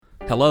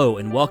Hello,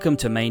 and welcome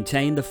to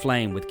Maintain the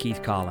Flame with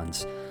Keith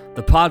Collins,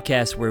 the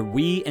podcast where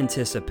we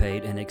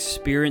anticipate an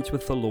experience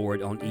with the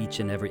Lord on each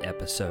and every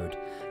episode.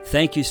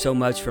 Thank you so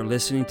much for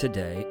listening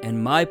today,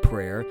 and my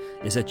prayer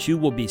is that you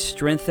will be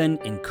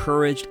strengthened,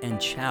 encouraged,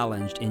 and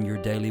challenged in your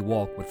daily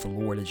walk with the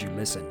Lord as you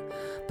listen.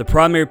 The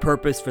primary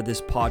purpose for this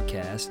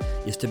podcast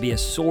is to be a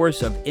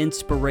source of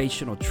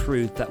inspirational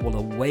truth that will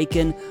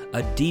awaken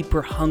a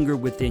deeper hunger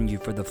within you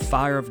for the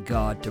fire of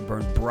God to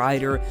burn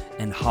brighter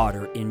and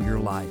hotter in your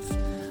life.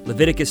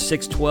 Leviticus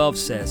 6:12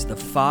 says, "The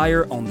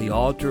fire on the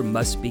altar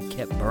must be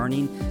kept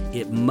burning.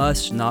 It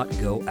must not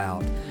go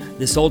out."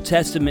 This Old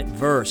Testament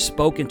verse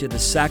spoke into the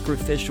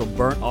sacrificial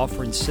burnt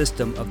offering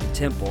system of the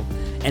temple,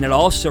 and it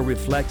also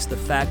reflects the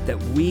fact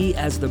that we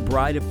as the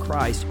bride of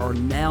Christ are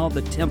now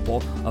the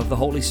temple of the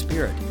Holy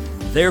Spirit.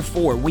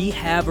 Therefore, we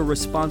have a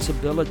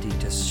responsibility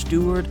to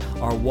steward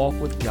our walk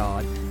with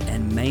God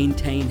and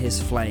maintain His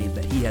flame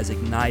that He has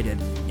ignited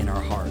in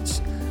our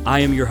hearts.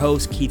 I am your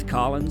host, Keith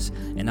Collins,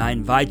 and I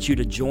invite you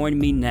to join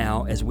me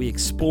now as we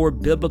explore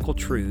biblical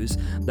truths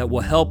that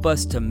will help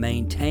us to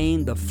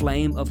maintain the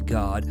flame of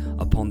God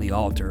upon the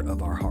altar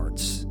of our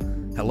hearts.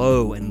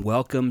 Hello, and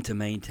welcome to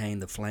Maintain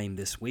the Flame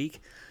this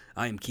week.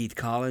 I am Keith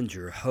Collins,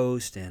 your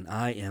host, and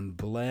I am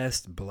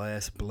blessed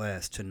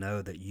to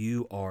know that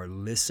you are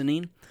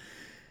listening.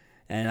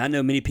 And I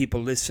know many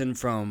people listen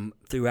from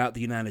throughout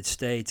the United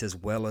States as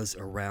well as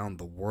around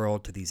the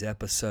world to these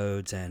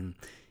episodes, and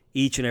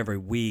each and every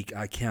week,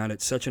 I count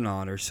it such an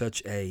honor,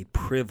 such a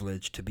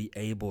privilege to be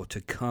able to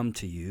come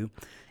to you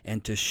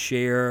and to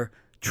share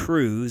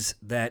truths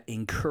that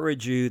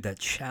encourage you, that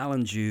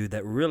challenge you,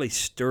 that really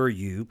stir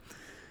you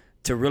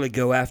to really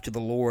go after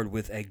the Lord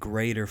with a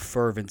greater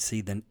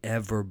fervency than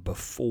ever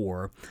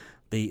before.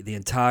 The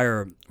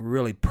entire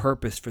really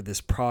purpose for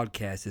this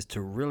podcast is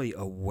to really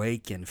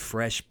awaken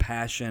fresh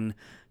passion,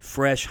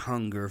 fresh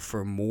hunger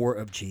for more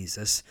of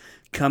Jesus,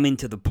 coming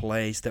to the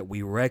place that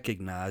we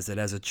recognize that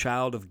as a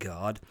child of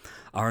God,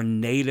 our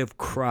native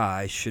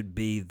cry should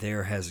be,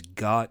 there has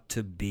got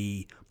to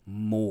be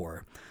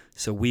more.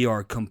 So we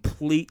are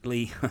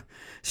completely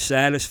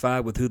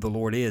satisfied with who the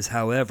Lord is.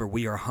 However,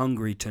 we are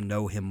hungry to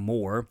know Him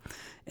more.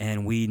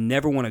 And we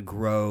never want to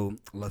grow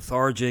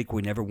lethargic.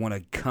 We never want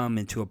to come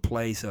into a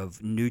place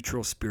of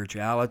neutral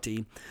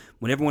spirituality.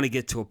 We never want to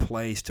get to a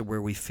place to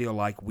where we feel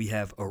like we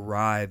have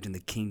arrived in the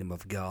kingdom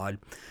of God.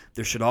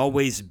 There should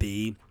always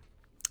be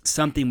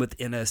something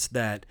within us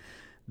that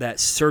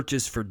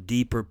searches for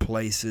deeper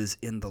places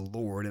in the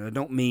Lord. And I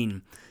don't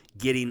mean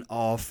getting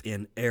off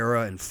in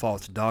error and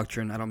false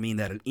doctrine. I don't mean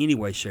that in any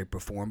way, shape, or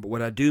form. But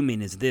what I do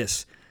mean is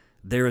this: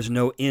 there is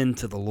no end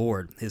to the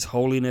Lord. His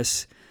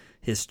holiness,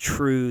 His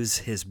truths,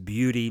 His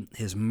beauty,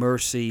 His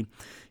mercy,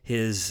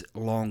 His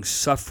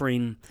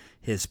long-suffering,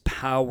 His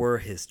power,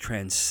 His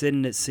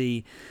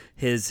transcendency,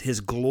 His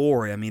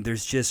glory. I mean,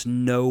 there's just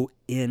no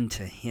end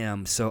to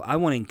Him. So I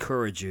want to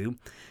encourage you,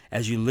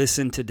 as you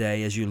listen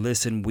today, as you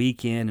listen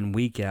week in and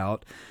week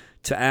out,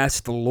 to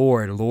ask the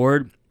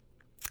Lord,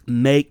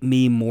 make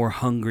me more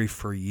hungry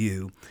for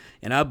you.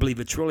 And I believe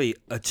it's really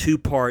a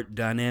two-part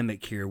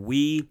dynamic here.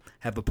 We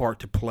have a part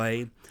to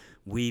play.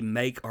 We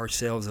make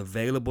ourselves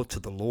available to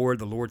the Lord.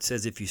 The Lord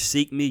says, if you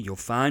seek me, you'll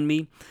find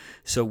me.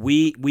 So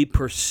we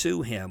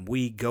pursue Him.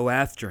 We go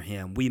after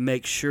Him. We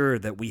make sure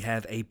that we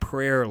have a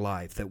prayer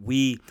life, that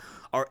we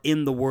are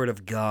in the Word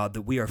of God,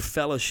 that we are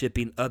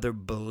fellowshipping other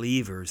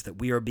believers, that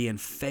we are being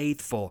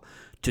faithful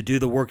to do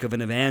the work of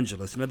an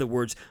evangelist. In other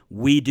words,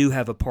 we do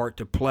have a part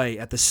to play.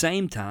 At the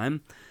same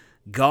time,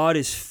 God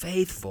is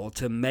faithful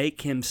to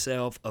make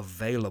Himself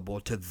available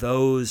to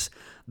those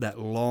that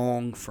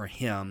long for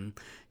Him.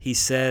 He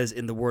says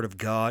in the Word of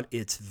God,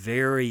 it's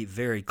very,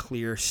 very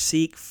clear,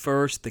 seek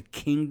first the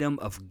kingdom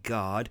of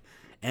God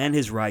and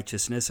His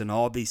righteousness, and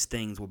all these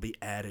things will be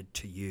added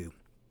to you.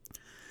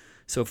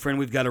 So, friend,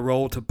 we've got a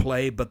role to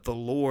play, but the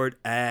Lord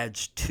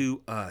adds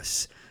to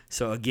us.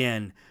 So,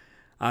 again,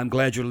 I'm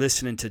glad you're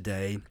listening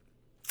today.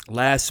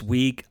 Last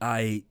week,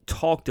 I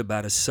talked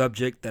about a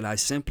subject that I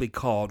simply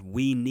called,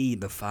 We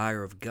Need the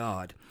Fire of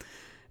God.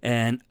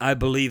 And I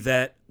believe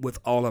that with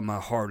all of my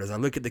heart. As I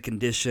look at the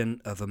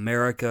condition of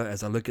America,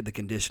 as I look at the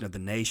condition of the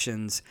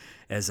nations,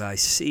 as I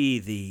see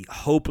the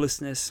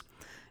hopelessness,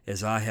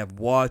 as I have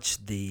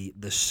watched the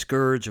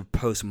scourge of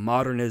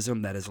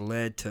postmodernism that has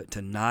led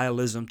to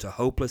nihilism, to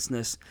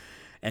hopelessness,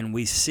 and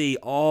we see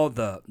all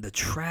the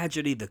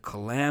tragedy, the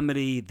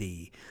calamity,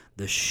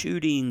 the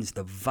shootings,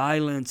 the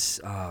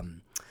violence,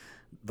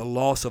 the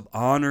loss of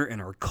honor in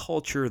our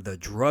culture, the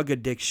drug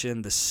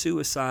addiction, the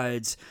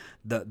suicides,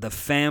 the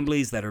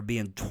families that are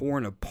being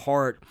torn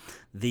apart,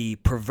 the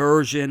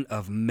perversion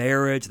of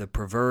marriage, the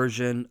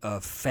perversion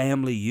of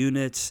family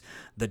units,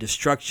 the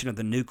destruction of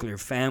the nuclear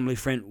family.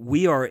 Friend,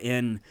 we are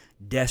in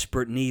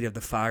desperate need of the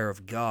fire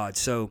of God.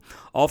 So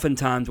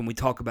oftentimes when we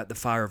talk about the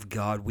fire of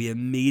God, we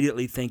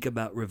immediately think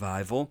about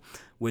revival,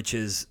 which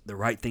is the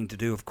right thing to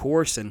do, of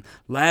course. And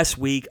last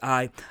week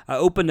I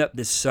opened up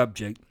this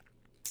subject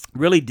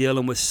really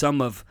dealing with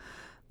some of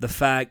the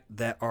fact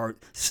that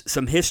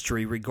some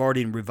history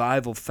regarding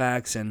revival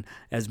facts. And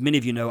as many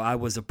of you know, I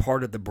was a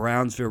part of the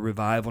Brownsville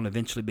revival and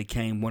eventually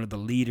became one of the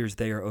leaders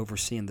there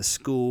overseeing the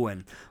school.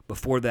 And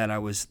before that, I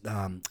was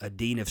a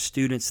dean of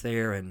students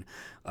there and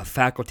a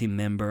faculty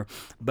member.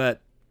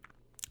 But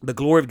the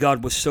glory of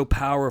God was so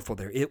powerful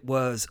there. It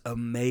was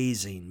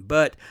amazing.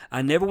 But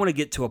I never want to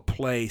get to a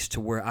place to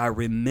where I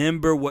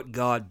remember what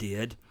God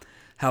did.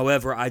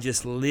 However, I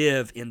just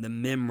live in the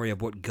memory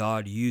of what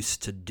God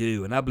used to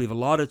do. And I believe a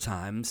lot of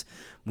times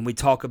when we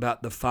talk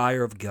about the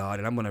fire of God,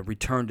 and I'm going to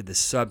return to this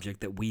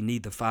subject that we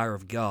need the fire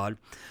of God,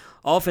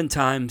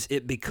 oftentimes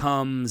it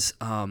becomes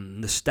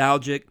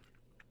nostalgic.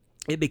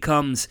 It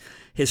becomes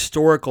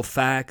historical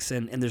facts,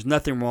 and there's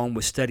nothing wrong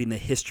with studying the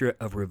history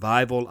of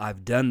revival.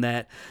 I've done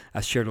that. I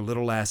shared a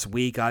little last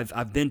week.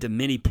 I've been to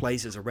many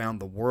places around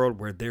the world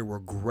where there were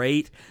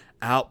great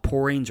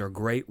outpourings or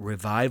great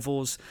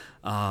revivals.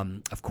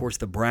 Of course,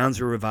 the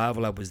Brownsville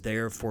revival, I was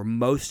there for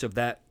most of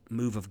that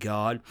move of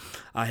God.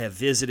 I have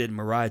visited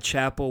Moriah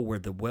Chapel, where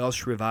the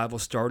Welsh revival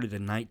started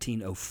in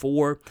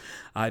 1904.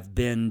 I've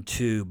been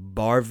to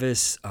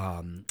Barvis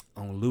on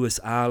Lewis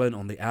Island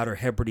on the Outer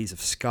Hebrides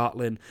of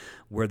Scotland,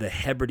 where the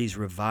Hebrides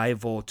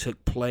revival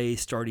took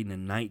place starting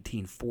in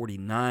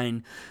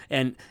 1949,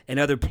 and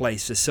other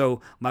places. So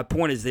my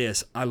point is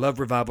this: I love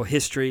revival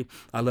history.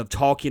 I love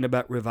talking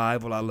about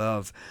revival. I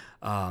love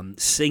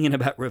singing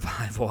about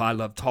revival. I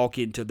love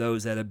talking to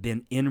those that have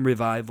been in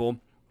revival.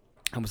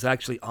 I was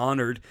actually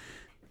honored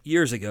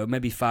years ago,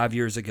 maybe 5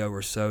 years ago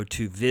or so,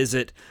 to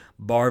visit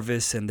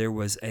Barvis, and there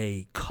was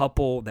a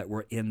couple that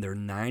were in their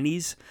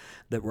 90s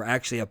that were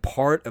actually a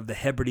part of the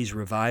Hebrides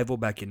revival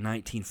back in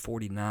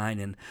 1949,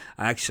 and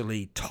I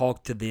actually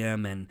talked to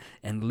them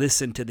and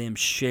listened to them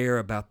share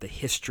about the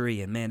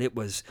history, and man, it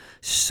was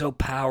so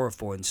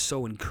powerful and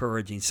so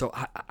encouraging. So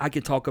I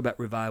could talk about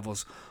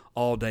revivals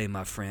all day,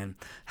 my friend.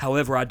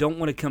 However, I don't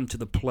want to come to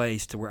the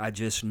place to where I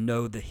just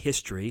know the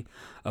history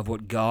of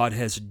what God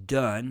has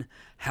done,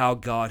 how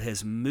God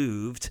has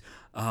moved,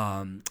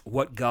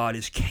 what God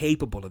is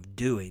capable of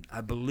doing. I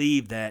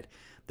believe that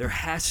there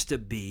has to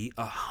be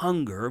a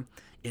hunger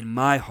in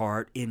my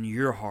heart, in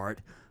your heart,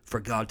 for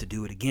God to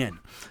do it again.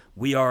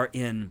 We are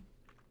in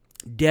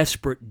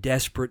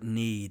desperate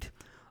need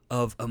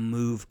of a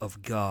move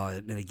of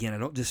God. And again, I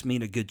don't just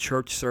mean a good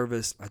church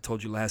service. I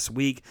told you last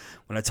week,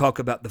 when I talk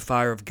about the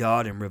fire of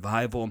God and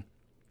revival,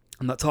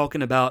 I'm not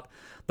talking about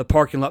the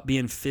parking lot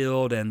being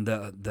filled and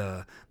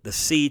the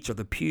seats or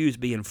the pews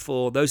being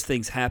full. Those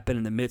things happen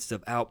in the midst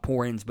of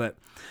outpourings, but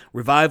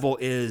revival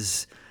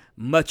is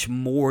much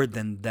more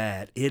than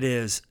that. It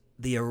is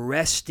the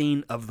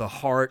arresting of the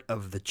heart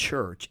of the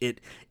church. It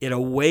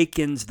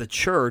awakens the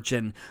church,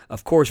 and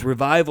of course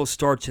revival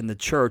starts in the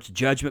church.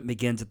 Judgment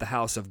begins at the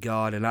house of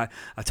God. And I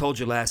told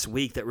you last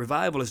week that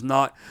revival is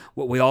not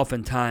what we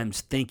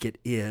oftentimes think it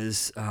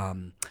is.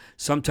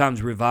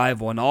 Sometimes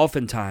revival, and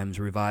oftentimes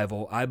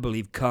revival, I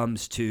believe,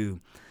 comes to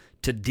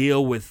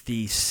deal with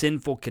the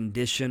sinful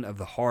condition of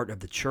the heart of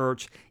the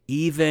church,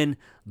 even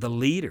the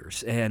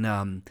leaders,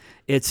 and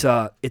it's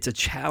a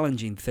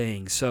challenging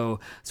thing. So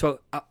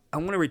I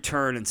want to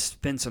return and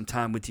spend some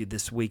time with you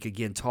this week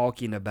again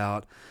talking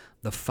about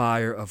the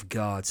fire of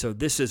God. So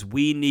this is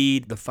We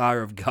Need the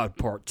Fire of God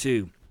Part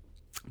 2.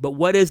 But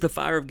what is the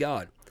fire of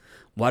God?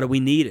 Why do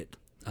we need it?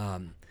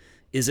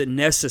 Is it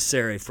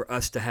necessary for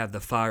us to have the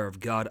fire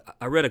of God?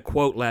 I read a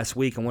quote last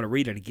week. I want to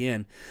read it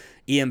again.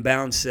 Ian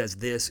Bounds says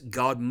this: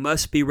 God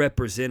must be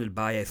represented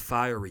by a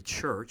fiery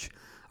church,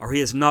 or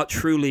he is not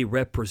truly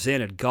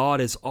represented.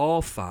 God is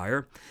all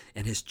fire,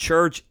 and his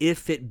church,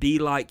 if it be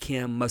like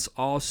him, must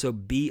also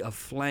be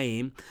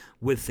aflame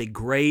with the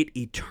great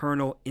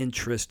eternal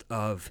interest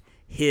of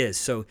his.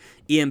 So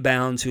Ian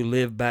Bounds, who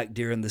lived back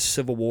during the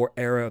Civil War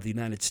era of the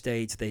United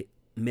States, the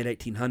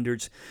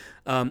mid-1800s,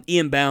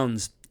 Ian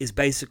Bounds is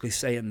basically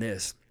saying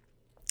this: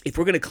 if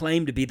we're going to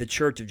claim to be the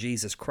church of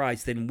Jesus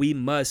Christ, then we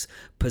must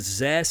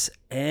possess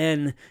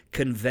and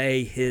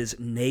convey his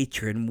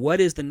nature. And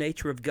what is the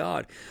nature of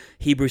God?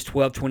 Hebrews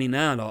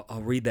 12:29,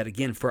 I'll read that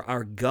again. For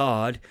our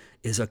God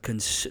is a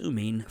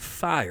consuming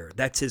fire.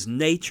 That's his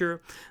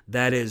nature.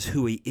 That is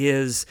who he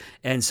is.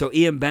 And so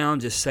Ian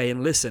Bounds is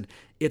saying, listen,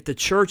 if the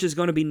church is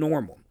going to be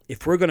normal,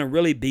 if we're going to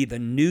really be the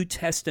New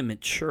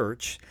Testament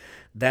church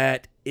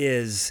that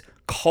is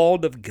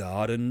called of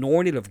God,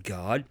 anointed of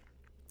God,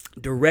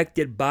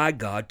 directed by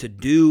God to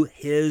do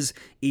his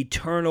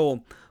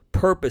eternal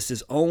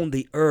purposes on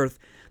the earth,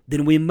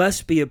 then we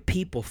must be a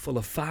people full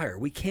of fire.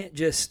 We can't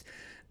just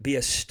be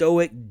a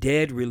stoic,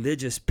 dead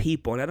religious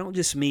people. And I don't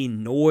just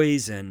mean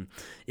noise and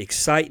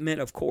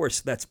excitement. Of course,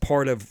 that's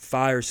part of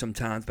fire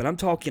sometimes. But I'm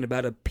talking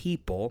about a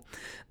people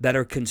that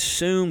are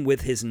consumed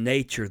with his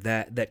nature,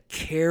 that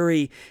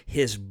carry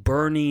his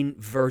burning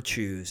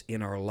virtues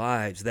in our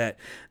lives, that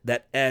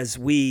as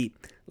we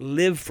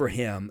live for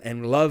him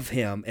and love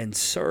him and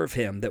serve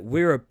him, that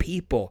we're a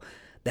people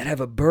that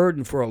have a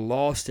burden for a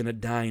lost and a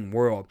dying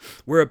world.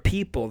 We're a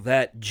people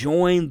that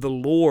join the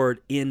Lord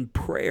in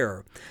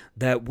prayer,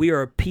 that we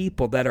are a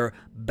people that are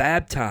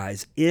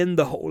baptized in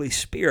the Holy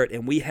Spirit,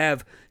 and we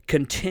have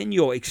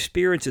continual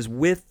experiences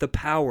with the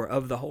power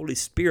of the Holy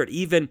Spirit,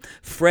 even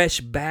fresh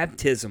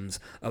baptisms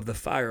of the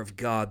fire of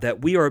God,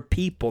 that we are a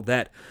people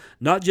that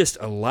not just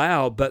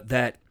allow, but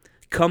that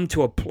come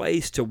to a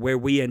place to where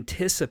we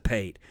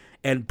anticipate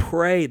and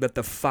pray that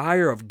the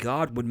fire of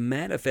God would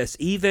manifest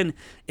even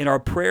in our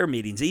prayer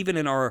meetings, even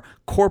in our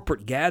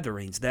corporate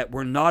gatherings, that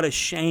we're not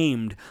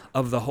ashamed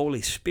of the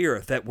Holy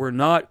Spirit, that we're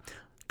not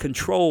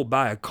controlled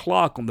by a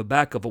clock on the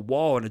back of a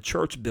wall in a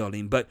church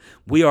building, but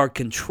we are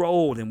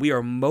controlled and we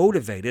are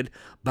motivated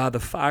by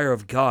the fire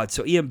of God.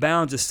 So Ian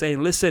Bounds is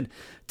saying, listen,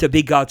 to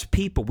be God's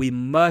people, we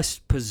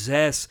must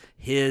possess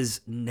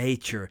His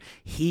nature.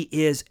 He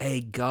is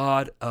a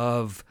God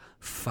of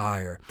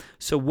fire.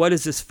 So what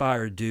does this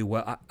fire do?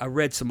 Well, I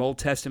read some Old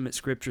Testament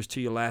scriptures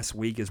to you last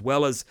week, as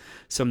well as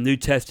some New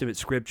Testament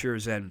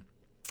scriptures, and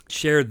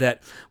shared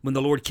that when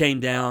the Lord came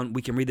down,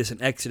 we can read this in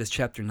Exodus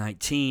chapter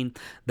 19,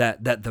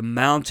 that the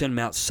mountain,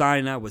 Mount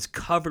Sinai, was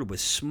covered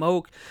with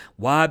smoke.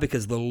 Why?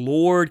 Because the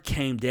Lord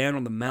came down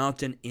on the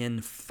mountain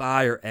in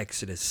fire,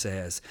 Exodus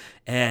says.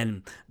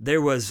 And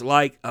there was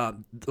like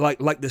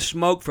the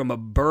smoke from a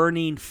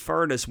burning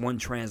furnace, one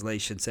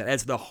translation said,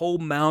 as the whole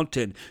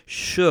mountain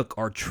shook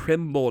or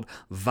trembled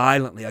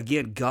violently.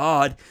 Again,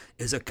 God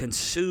is a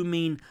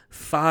consuming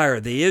fire.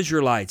 The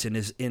Israelites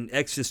in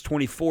Exodus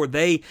 24,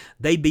 they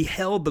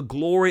beheld the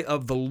glory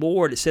of the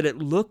Lord. It said it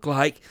looked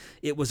like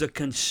it was a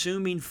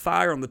consuming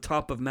fire on the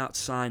top of Mount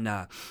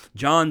Sinai.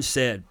 John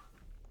said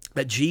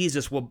that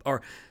Jesus would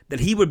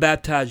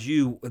baptize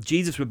you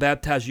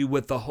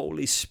with the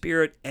Holy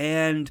Spirit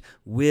and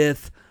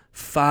with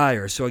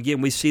fire. So again,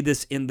 we see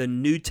this in the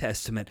New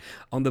Testament,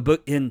 in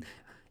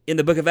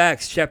the book of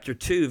Acts chapter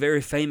 2,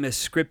 very famous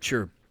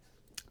scripture.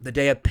 The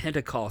day of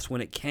Pentecost,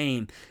 when it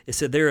came, it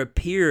said there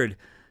appeared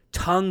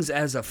tongues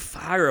as a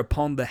fire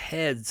upon the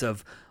heads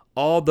of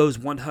all those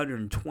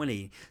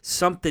 120.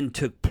 Something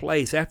took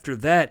place. After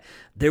that,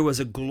 there was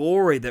a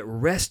glory that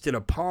rested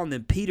upon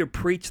them. Peter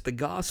preached the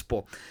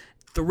gospel.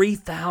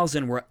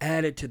 3,000 were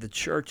added to the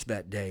church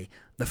that day.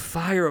 The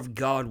fire of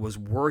God was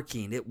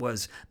working. It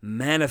was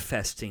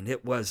manifesting.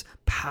 It was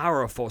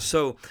powerful.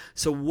 So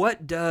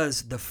what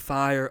does the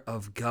fire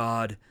of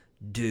God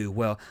do?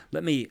 Well,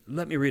 let me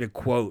read a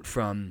quote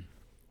from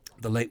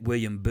the late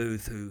William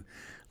Booth, who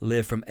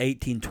lived from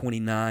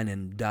 1829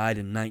 and died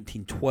in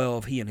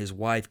 1912. He and his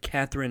wife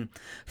Catherine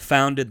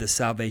founded the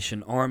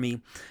Salvation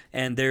Army,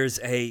 and there's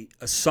a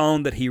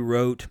song that he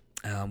wrote.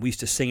 We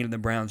used to sing it in the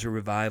Brownsville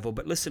Revival,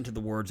 but listen to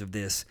the words of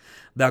this.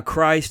 Thou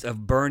Christ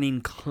of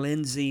burning,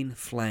 cleansing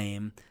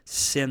flame,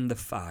 send the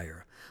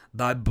fire.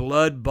 Thy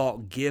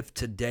blood-bought gift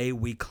today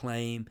we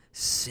claim,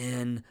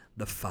 send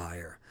the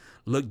fire.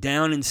 Look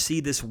down and see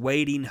this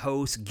waiting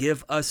host.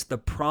 Give us the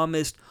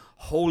promised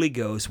Holy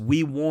Ghost.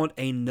 We want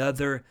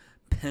another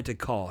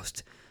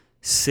Pentecost.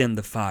 Send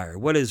the fire.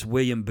 What is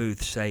William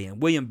Booth saying?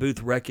 William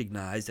Booth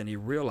recognized and he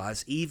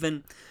realized,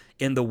 even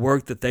in the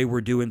work that they were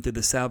doing through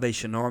the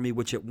Salvation Army,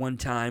 which at one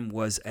time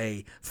was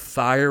a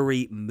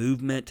fiery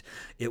movement.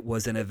 It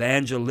was an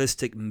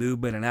evangelistic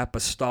movement, an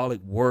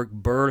apostolic work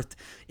birthed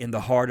in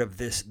the heart of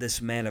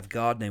this man of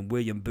God named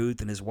William Booth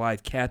and his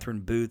wife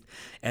Catherine Booth.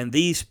 And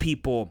these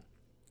people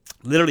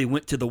literally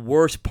went to the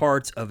worst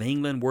parts of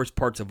England, worst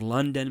parts of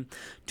London,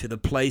 to the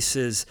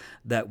places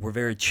that were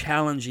very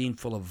challenging,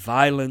 full of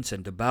violence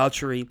and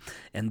debauchery,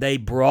 and they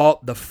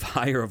brought the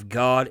fire of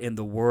God and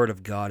the Word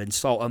of God and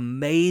saw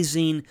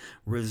amazing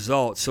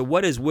results. So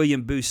what is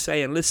William Booth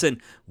saying?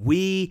 Listen,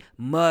 we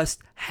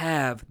must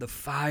have the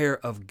fire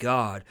of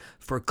God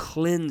for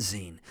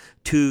cleansing,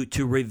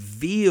 to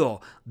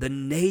reveal the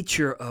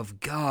nature of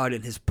God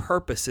and His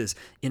purposes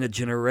in a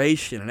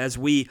generation. And as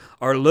we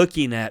are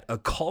looking at a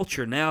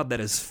culture now that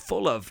is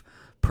full of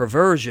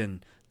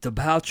perversion,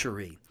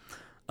 debauchery,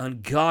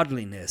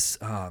 ungodliness,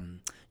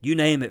 you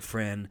name it,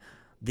 friend,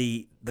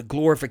 the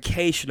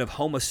glorification of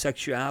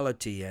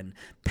homosexuality and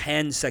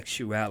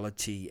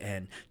pansexuality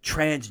and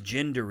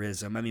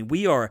transgenderism. I mean,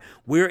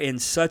 we're in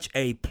such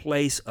a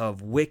place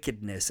of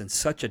wickedness and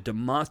such a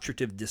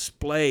demonstrative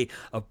display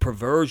of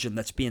perversion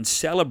that's being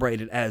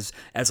celebrated as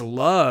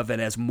love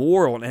and as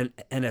moral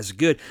and as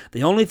good.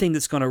 The only thing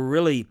that's going to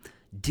really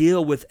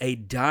deal with a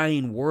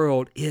dying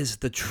world is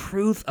the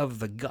truth of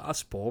the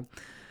gospel,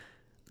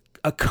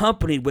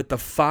 accompanied with the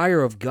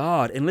fire of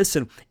God. And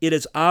listen, it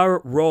is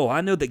our role.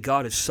 I know that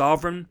God is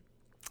sovereign.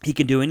 He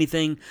can do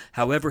anything.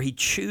 However, He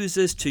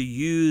chooses to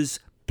use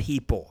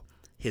people,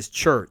 His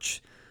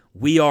church.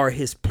 We are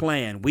His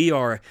plan. We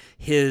are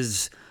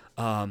His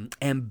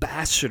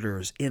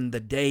ambassadors in the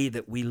day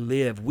that we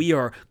live. We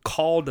are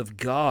called of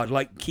God.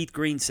 Like Keith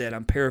Green said,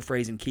 I'm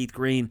paraphrasing Keith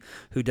Green,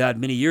 who died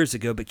many years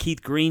ago, but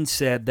Keith Green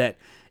said that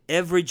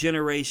every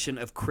generation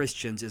of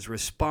Christians is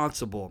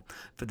responsible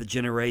for the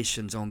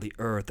generations on the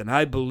earth. And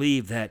I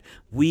believe that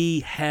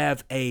we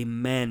have a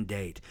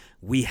mandate.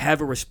 We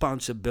have a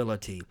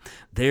responsibility.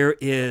 There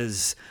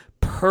is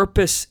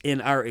purpose in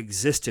our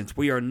existence.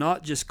 We are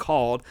not just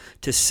called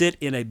to sit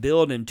in a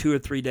building 2 or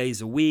 3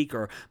 days a week,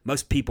 or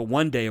most people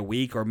 1 day a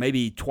week, or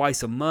maybe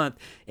twice a month,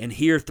 and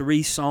hear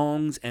 3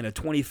 songs and a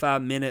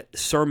 25-minute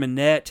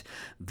sermonette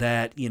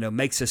that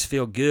makes us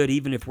feel good,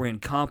 even if we're in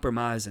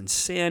compromise and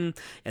sin,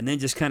 and then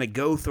just kind of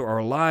go through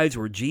our lives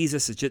where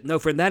Jesus is just no,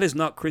 friend. That is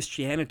not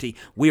Christianity.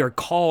 We are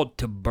called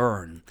to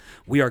burn.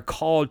 We are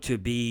called to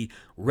be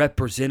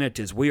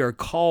representatives. We are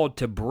called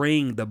to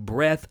bring the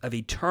breath of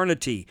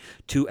eternity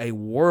to a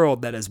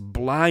world that is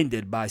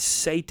blinded by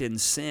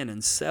Satan's sin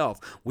and self.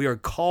 We are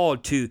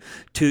called to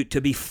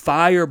be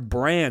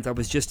firebrands. I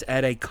was just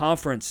at a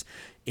conference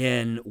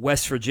in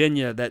West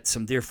Virginia that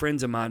some dear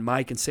friends of mine,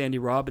 Mike and Sandy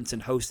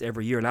Robinson, host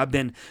every year, and I've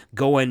been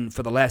going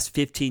for the last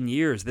 15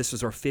 years. This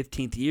is our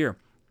 15th year.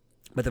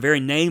 But the very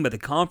name of the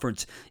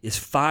conference is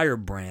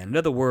Firebrand. In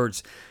other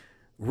words,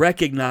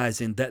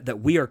 recognizing that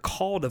we are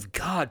called of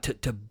God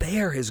to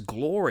bear His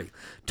glory,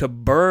 to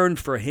burn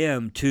for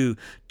Him, to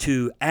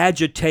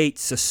agitate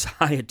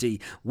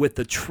society with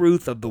the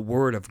truth of the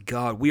Word of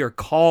God. We are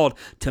called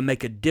to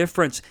make a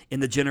difference in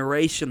the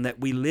generation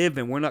that we live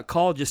in. We're not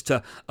called just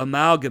to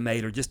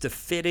amalgamate or just to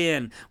fit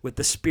in with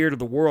the spirit of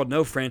the world.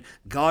 No, friend,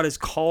 God has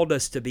called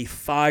us to be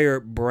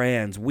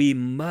firebrands. We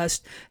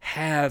must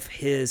have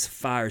His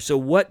fire. So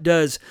what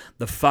does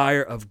the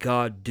fire of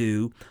God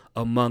do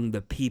among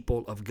the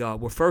people of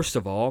God? Well, first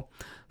of all,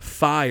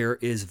 fire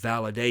is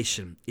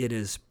validation. It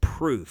is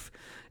proof.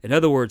 In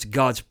other words,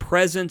 God's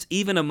presence,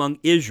 even among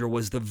Israel,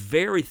 was the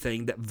very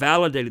thing that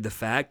validated the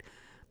fact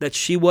that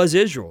she was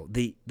Israel,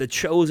 the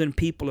chosen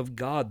people of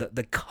God,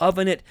 the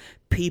covenant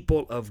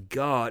people of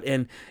God.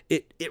 And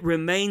it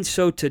remains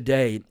so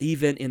today,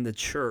 even in the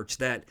church,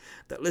 that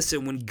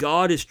listen, when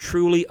God is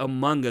truly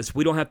among us,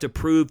 we don't have to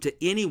prove to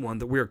anyone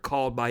that we are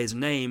called by His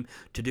name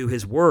to do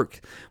His work.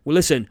 Well,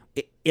 listen,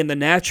 in the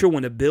natural,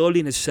 when a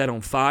building is set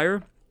on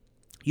fire,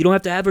 you don't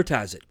have to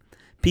advertise it.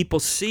 People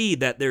see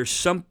that there's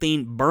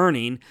something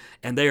burning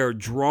and they are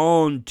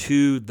drawn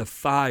to the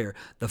fire.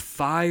 The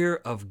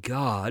fire of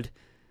God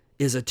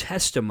is a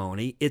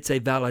testimony. It's a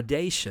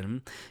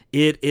validation.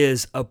 It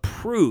is a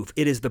proof.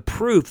 It is the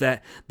proof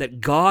that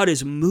God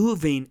is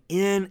moving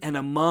in and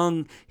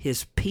among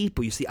His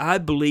people. You see, I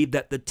believe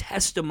that the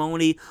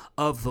testimony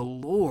of the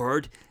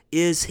Lord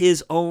is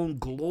His own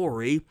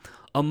glory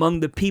among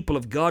the people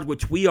of God,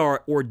 which we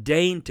are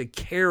ordained to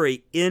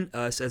carry in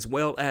us as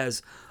well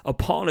as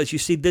upon us. You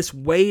see, this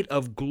weight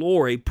of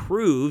glory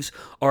proves,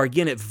 or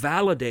again, it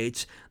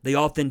validates the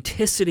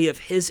authenticity of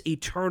His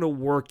eternal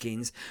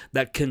workings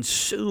that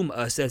consume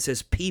us as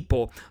His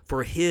people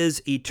for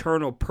His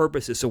eternal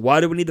purposes. So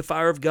why do we need the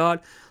fire of God?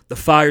 The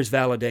fire is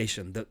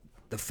validation.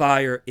 The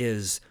fire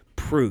is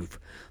proof.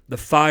 The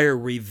fire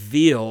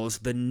reveals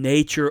the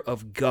nature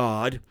of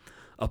God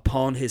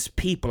upon His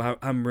people.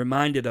 I'm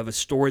reminded of a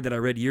story that I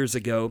read years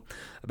ago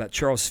about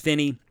Charles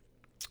Finney,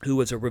 who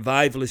was a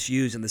revivalist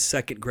used in the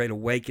Second Great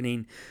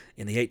Awakening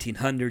in the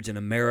 1800s in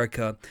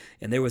America.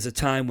 And there was a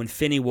time when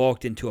Finney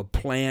walked into a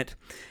plant,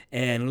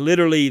 and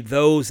literally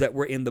those that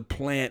were in the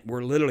plant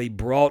were literally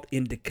brought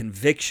into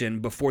conviction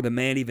before the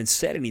man even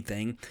said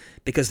anything,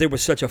 because there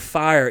was such a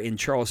fire in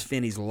Charles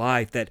Finney's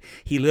life that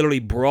he literally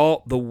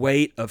brought the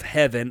weight of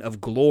heaven, of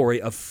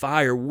glory, of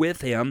fire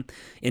with him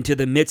into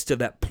the midst of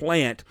that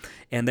plant.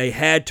 And they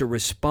had to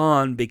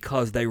respond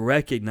because they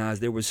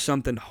recognized there was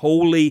something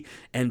holy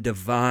and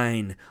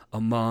divine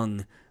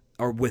among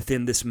or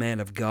within this man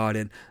of God.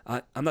 And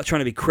I'm not trying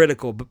to be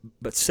critical,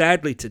 but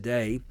sadly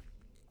today,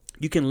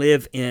 you can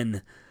live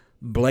in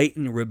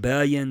blatant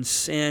rebellion,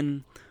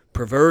 sin,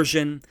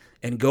 perversion,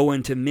 and go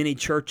into many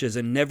churches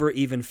and never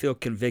even feel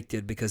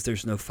convicted because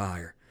there's no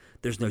fire.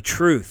 There's no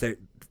truth.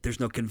 There's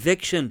no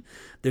conviction.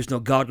 There's no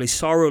godly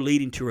sorrow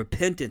leading to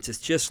repentance. It's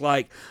just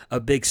like a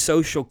big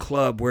social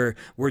club where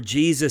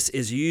Jesus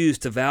is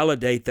used to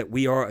validate that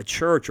we are a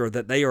church or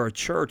that they are a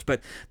church,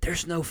 but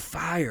there's no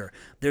fire.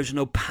 There's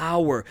no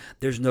power.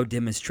 There's no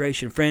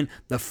demonstration. Friend,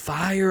 the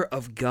fire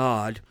of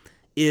God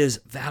is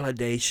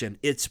validation.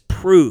 It's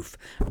proof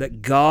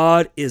that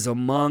God is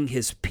among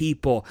His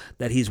people,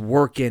 that He's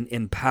working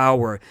in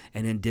power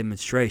and in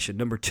demonstration.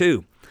 Number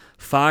 2,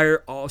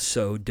 fire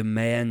also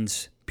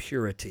demands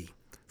purity.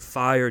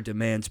 Fire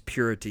demands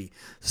purity.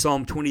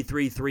 Psalm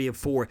 23, 3 and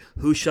 4,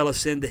 who shall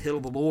ascend the hill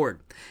of the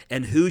Lord,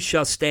 and who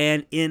shall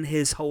stand in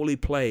His holy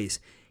place?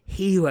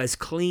 He who has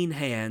clean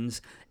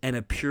hands and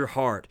a pure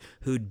heart,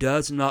 who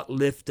does not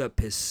lift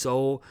up his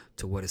soul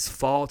to what is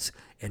false,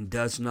 and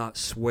does not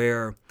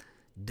swear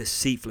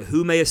deceitfully.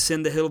 Who may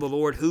ascend the hill of the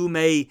Lord? Who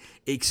may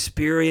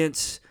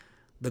experience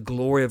the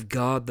glory of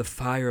God, the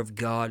fire of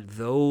God?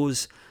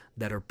 Those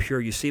that are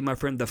pure. You see, my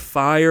friend, the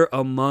fire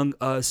among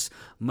us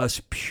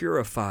must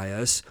purify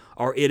us,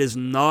 or it is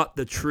not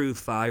the true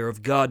fire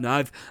of God.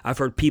 Now, I've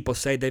heard people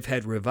say they've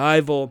had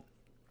revival,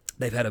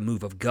 they've had a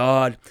move of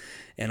God,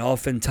 and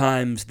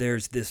oftentimes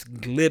there's this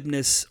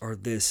glibness or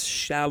this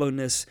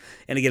shallowness.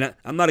 And again,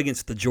 I'm not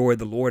against the joy of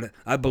the Lord.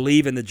 I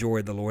believe in the joy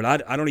of the Lord. I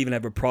don't even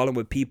have a problem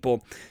with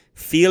people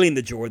feeling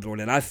the joy of the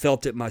Lord, and I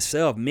felt it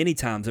myself many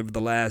times over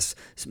the last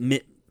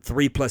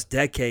 3+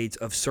 decades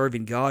of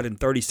serving God and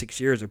 36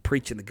 years of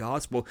preaching the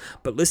gospel.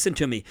 But listen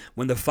to me,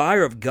 when the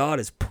fire of God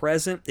is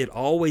present, it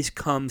always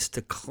comes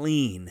to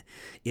clean.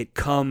 It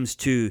comes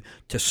to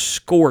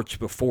scorch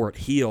before it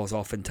heals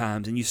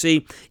oftentimes. And you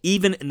see,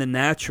 even in the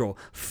natural,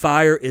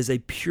 fire is a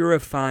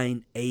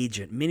purifying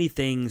agent. Many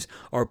things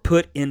are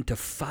put into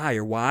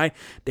fire. Why?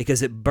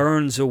 Because it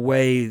burns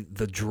away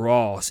the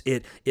dross.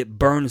 It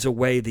burns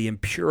away the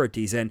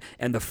impurities. And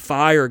the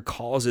fire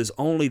causes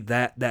only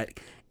that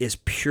is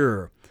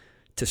pure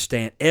to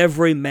stand.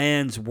 Every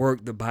man's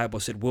work, the Bible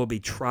said, will be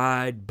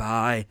tried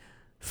by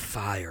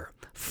fire.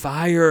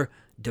 Fire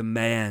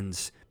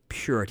demands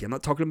purity. I'm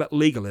not talking about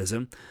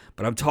legalism,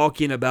 but I'm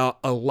talking about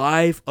a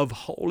life of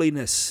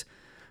holiness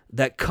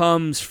that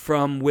comes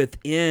from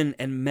within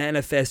and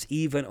manifests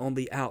even on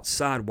the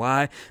outside.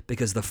 Why?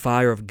 Because the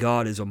fire of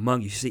God is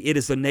among you. See, it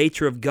is the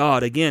nature of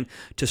God, again,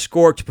 to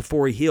scorch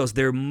before he heals.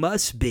 There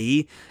must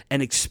be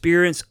an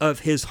experience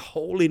of his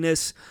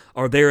holiness,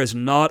 or there is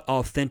not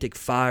authentic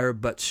fire,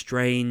 but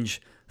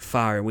strange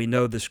fire. We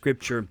know the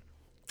scripture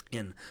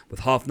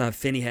with Hophni and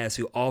Phinehas,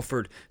 who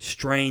offered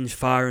strange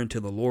fire unto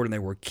the Lord, and they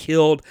were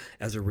killed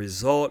as a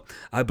result.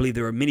 I believe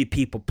there are many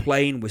people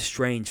playing with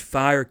strange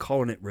fire,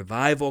 calling it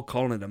revival,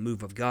 calling it a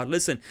move of God.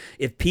 Listen,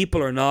 if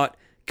people are not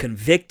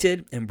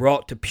convicted and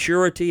brought to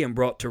purity and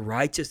brought to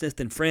righteousness,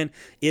 then friend,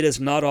 it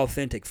is not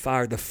authentic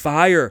fire. The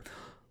fire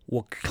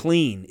will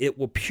clean, it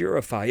will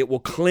purify, it will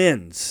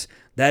cleanse.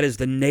 That is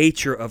the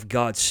nature of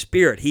God's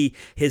Spirit.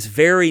 His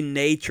very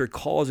nature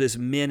causes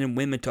men and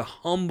women to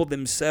humble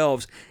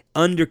themselves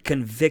under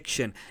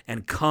conviction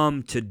and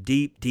come to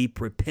deep,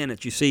 deep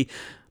repentance. You see,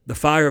 the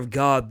fire of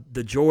God,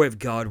 the joy of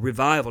God,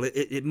 revival,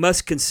 it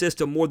must consist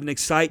of more than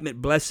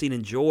excitement, blessing,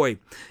 and joy.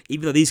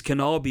 Even though these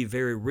can all be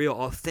very real,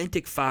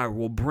 authentic fire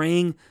will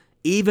bring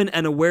even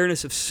an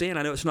awareness of sin.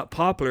 I know it's not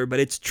popular, but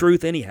it's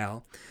truth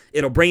anyhow.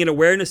 It'll bring an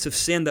awareness of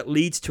sin that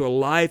leads to a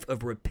life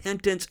of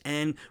repentance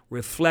and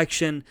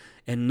reflection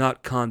and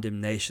not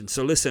condemnation.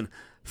 So listen,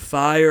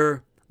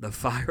 fire, the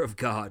fire of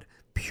God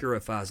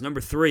purifies. Number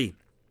 3,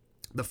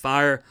 the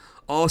fire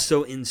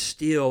also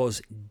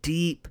instills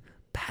deep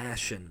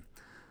passion,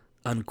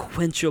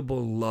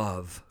 unquenchable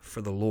love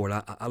for the Lord.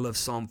 I love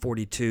Psalm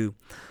 42.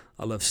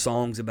 I love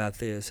songs about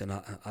this, and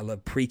I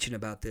love preaching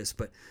about this.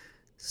 But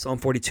Psalm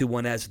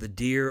 42:1, as the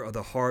deer of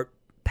the heart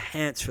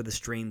pants for the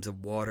streams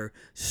of water,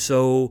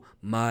 so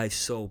my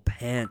soul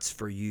pants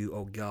for you,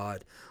 O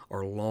God,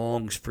 or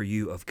longs for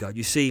you, of God.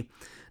 You see,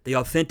 the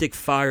authentic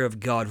fire of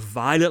God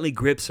violently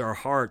grips our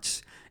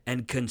hearts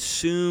and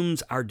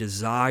consumes our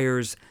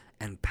desires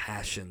and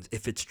passions.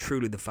 If it's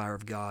truly the fire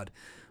of God,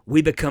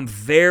 we become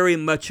very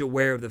much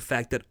aware of the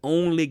fact that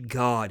only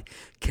God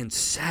can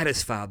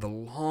satisfy the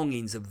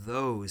longings of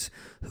those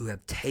who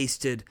have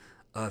tasted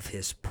of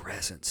his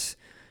presence.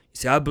 You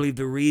see, I believe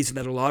the reason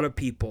that a lot of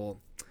people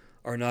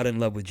are not in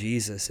love with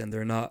Jesus and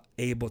they're not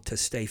able to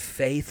stay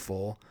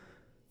faithful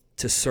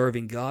to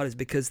serving God is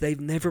because they've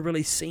never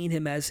really seen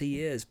him as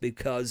he is,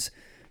 because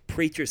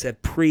preachers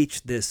have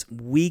preached this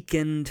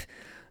weakened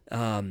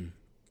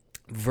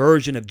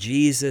version of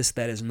Jesus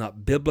that is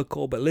not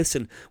biblical. But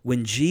listen,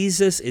 when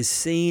Jesus is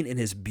seen in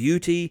his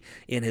beauty,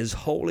 in his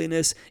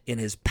holiness, in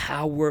his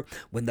power,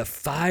 when the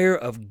fire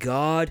of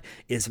God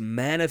is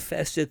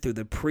manifested through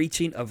the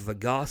preaching of the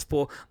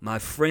gospel, my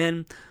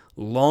friend,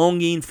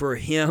 longing for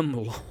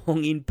him,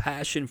 longing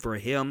passion for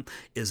him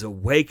is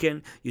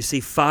awakened. You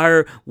see,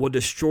 fire will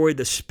destroy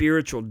the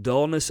spiritual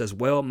dullness as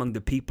well among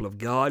the people of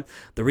God.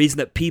 The reason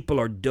that people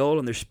are dull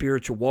in their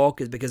spiritual walk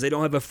is because they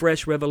don't have a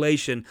fresh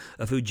revelation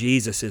of who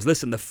Jesus is.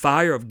 Listen, the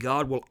fire of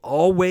God will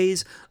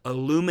always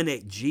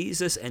illuminate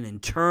Jesus, and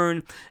in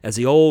turn, as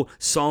the old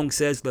song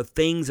says, the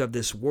things of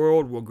this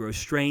world will grow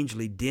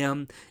strangely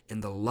dim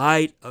in the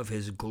light of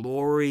his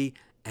glory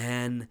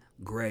and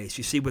grace.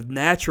 You see, with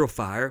natural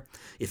fire,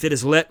 if it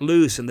is let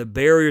loose and the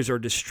barriers are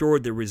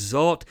destroyed, the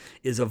result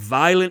is a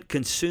violent,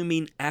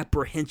 consuming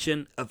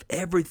apprehension of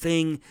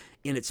everything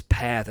in its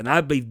path. And I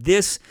believe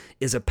this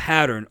is a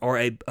pattern or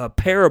a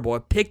parable,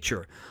 a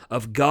picture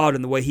of God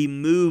and the way he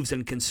moves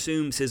and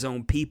consumes his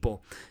own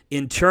people.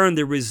 In turn,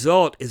 the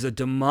result is a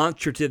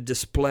demonstrative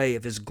display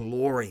of his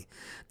glory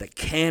that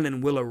can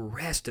and will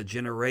arrest a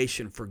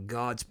generation for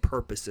God's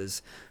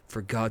purposes,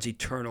 for God's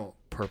eternal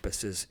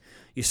purposes.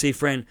 You see,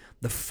 friend,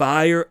 the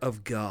fire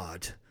of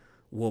God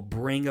will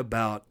bring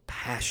about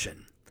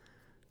passion,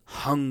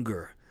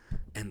 hunger,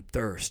 and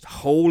thirst,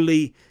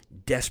 holy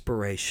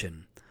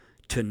desperation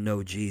to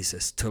know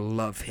Jesus, to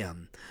love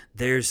him.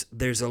 There's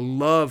a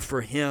love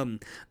for him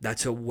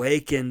that's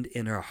awakened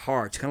in our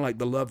hearts, kind of like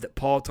the love that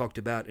Paul talked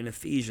about in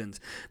Ephesians,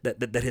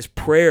 that his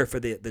prayer for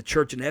the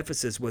church in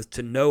Ephesus was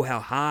to know how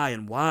high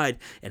and wide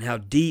and how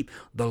deep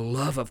the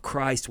love of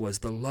Christ was,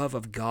 the love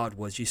of God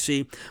was. You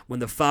see,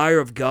 when the fire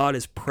of God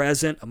is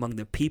present among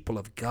the people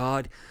of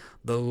God,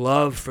 the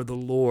love for the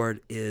Lord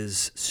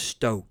is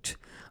stoked.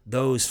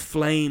 Those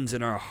flames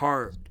in our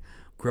heart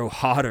grow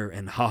hotter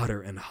and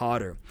hotter and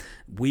hotter.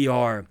 We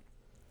are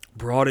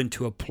brought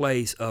into a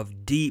place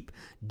of deep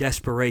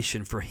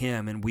desperation for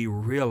Him, and we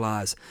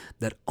realize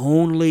that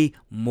only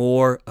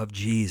more of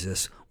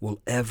Jesus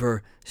will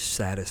ever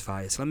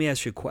satisfy us. Let me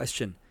ask you a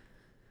question.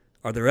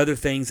 Are there other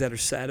things that are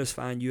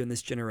satisfying you in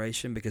this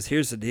generation? Because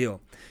here's the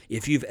deal.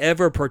 If you've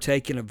ever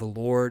partaken of the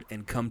Lord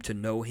and come to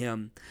know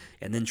Him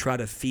and then try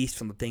to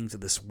feast on the things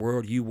of this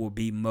world, you will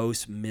be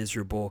most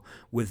miserable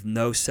with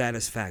no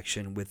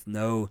satisfaction, with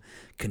no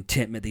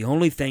contentment. The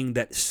only thing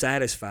that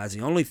satisfies, the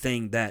only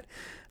thing that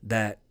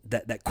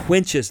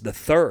quenches the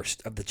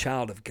thirst of the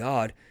child of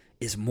God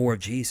is more of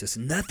Jesus.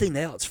 Nothing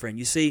else, friend.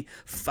 You see,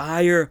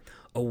 fire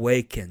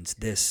awakens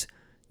this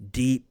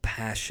deep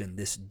passion,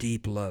 this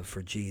deep love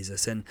for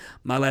Jesus. And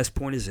my last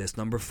point is this,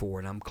 number 4,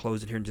 and I'm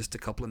closing here in just a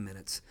couple of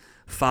minutes.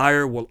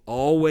 Fire will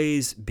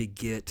always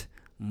beget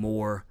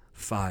more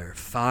fire.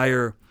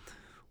 Fire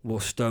will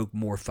stoke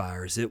more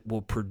fires. It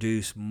will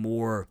produce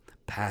more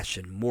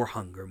passion, more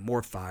hunger,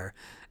 more fire.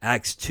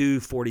 Acts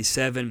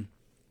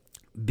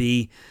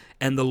 2:47b,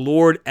 and the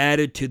Lord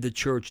added to the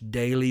church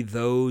daily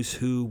those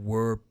who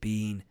were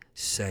being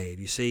saved.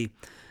 You see,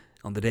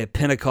 on the day of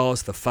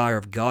Pentecost, the fire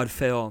of God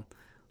fell.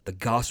 The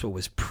gospel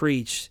was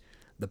preached,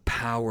 the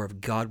power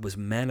of God was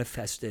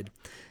manifested,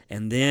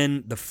 and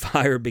then the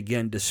fire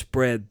began to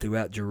spread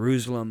throughout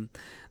Jerusalem,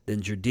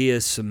 then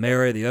Judea,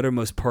 Samaria, the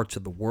uttermost parts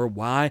of the world.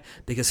 Why?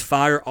 Because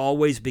fire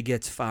always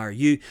begets fire.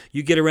 You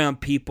get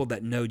around people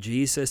that know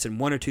Jesus, and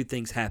one or two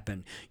things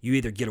happen. You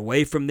either get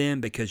away from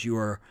them because you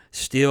are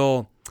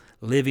still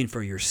living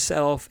for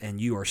yourself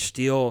and you are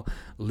still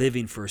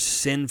living for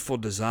sinful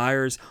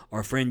desires,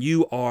 or friend,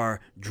 you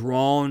are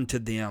drawn to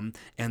them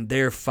and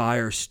their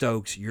fire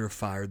stokes your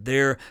fire.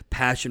 Their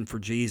passion for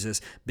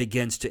Jesus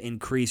begins to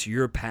increase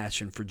your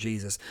passion for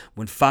Jesus.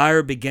 When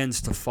fire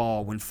begins to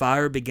fall, when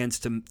fire begins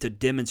to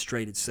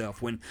demonstrate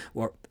itself, when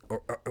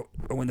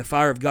the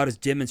fire of God is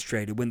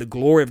demonstrated, when the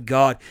glory of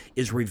God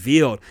is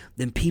revealed,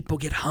 then people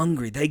get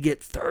hungry. They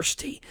get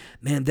thirsty.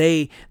 Man,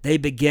 they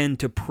begin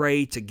to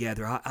pray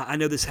together. I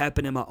know this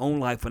happened in my own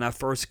life when I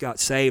first got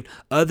saved.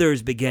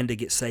 Others began to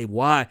get saved.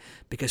 Why?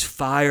 Because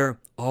fire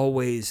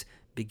always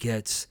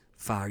begets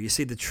fire. You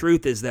see, the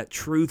truth is that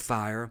true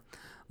fire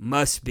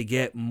must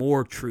beget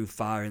more true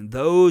fire. And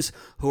those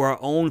who are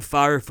on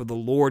fire for the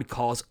Lord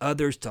cause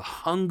others to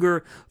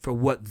hunger for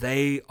what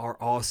they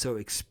are also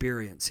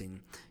experiencing.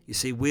 You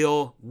see,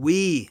 will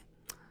we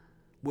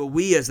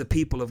as the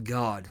people of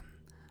God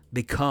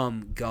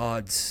become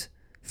God's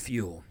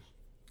fuel?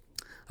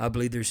 I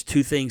believe there's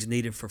 2 things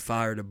needed for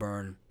fire to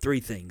burn. 3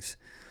 things.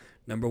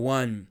 Number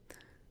 1,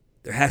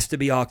 there has to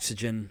be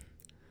oxygen.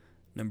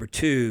 Number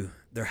 2,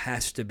 there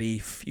has to be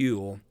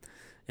fuel.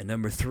 And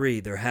number 3,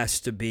 there has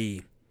to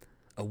be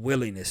a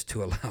willingness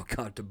to allow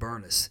God to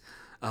burn us.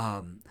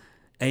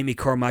 Amy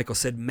Carmichael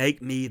said,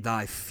 "Make me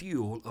thy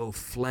fuel, O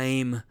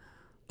flame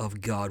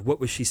of God." What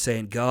was she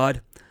saying?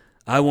 God,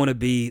 I want to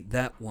be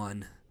that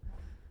one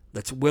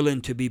that's willing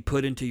to be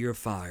put into your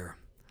fire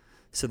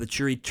so that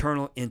your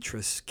eternal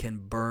interests can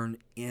burn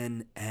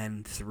in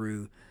and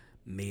through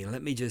me.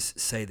 Let me just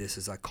say this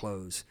as I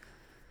close.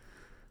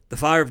 The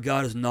fire of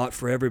God is not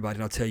for everybody,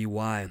 and I'll tell you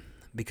why.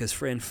 Because,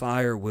 friend,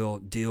 fire will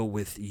deal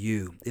with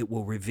you. It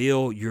will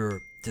reveal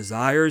your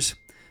desires.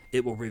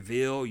 It will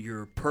reveal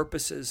your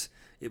purposes.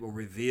 It will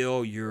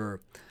reveal your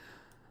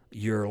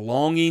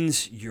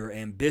longings, your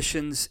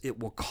ambitions. It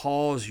will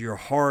cause your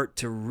heart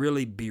to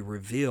really be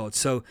revealed.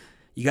 So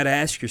you got to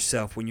ask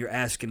yourself when you're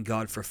asking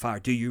God for fire,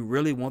 do you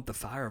really want the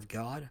fire of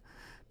God?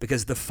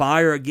 Because the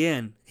fire,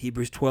 again,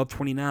 Hebrews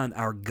 12:29,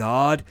 our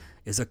God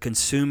is a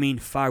consuming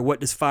fire.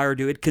 What does fire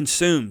do? It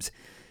consumes.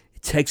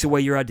 It takes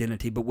away your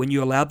identity. But when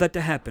you allow that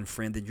to happen,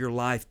 friend, then your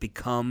life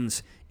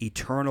becomes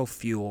eternal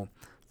fuel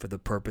for the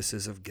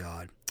purposes of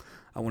God.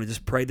 I want to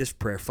just pray this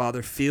prayer.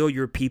 Father, fill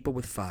your people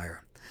with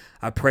fire.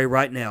 I pray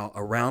right now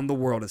around the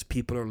world as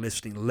people are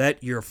listening,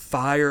 let your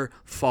fire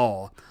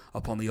fall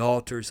upon the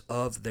altars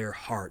of their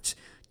hearts.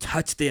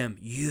 Touch them,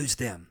 use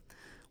them.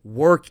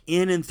 Work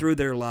in and through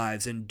their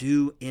lives and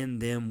do in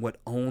them what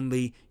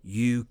only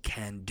you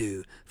can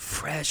do.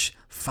 Fresh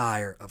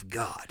fire of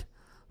God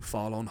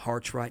fall on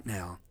hearts right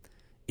now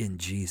in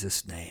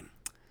Jesus' name.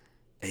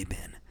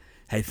 Amen.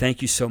 Hey,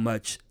 thank you so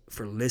much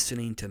for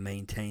listening to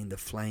Maintain the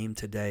Flame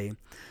today.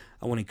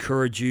 I want to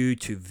encourage you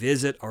to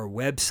visit our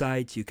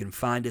website. You can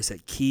find us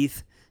at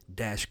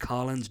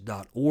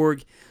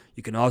keith-collins.org.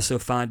 You can also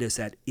find us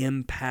at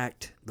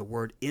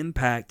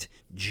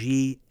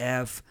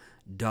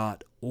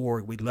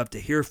impactgf.org. We'd love to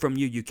hear from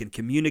you. You can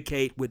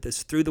communicate with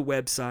us through the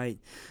website.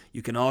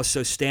 You can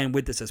also stand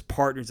with us as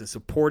partners and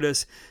support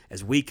us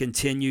as we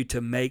continue to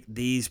make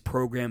these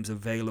programs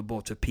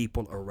available to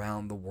people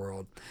around the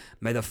world.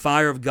 May the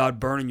fire of God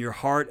burn in your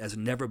heart as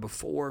never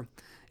before,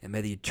 and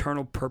may the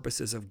eternal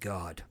purposes of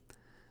God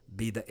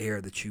be the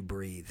air that you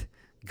breathe.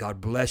 God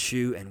bless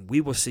you, and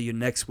we will see you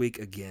next week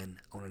again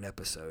on an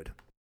episode.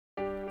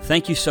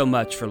 Thank you so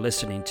much for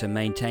listening to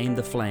Maintain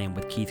the Flame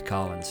with Keith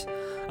Collins.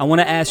 I want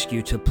to ask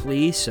you to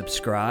please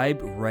subscribe,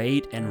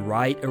 rate, and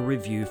write a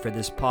review for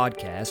this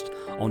podcast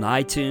on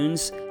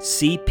iTunes,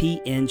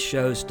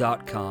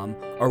 cpnshows.com,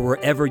 or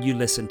wherever you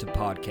listen to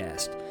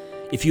podcasts.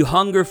 If you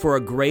hunger for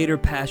a greater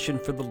passion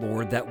for the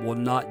Lord that will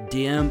not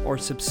dim or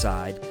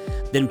subside,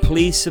 then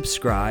please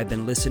subscribe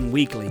and listen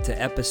weekly to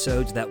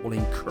episodes that will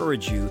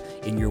encourage you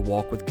in your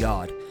walk with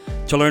God.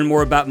 To learn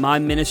more about my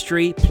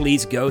ministry,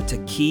 please go to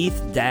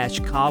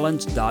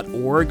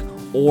keith-collins.org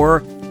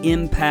or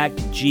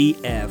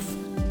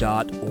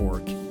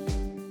impactgf.org.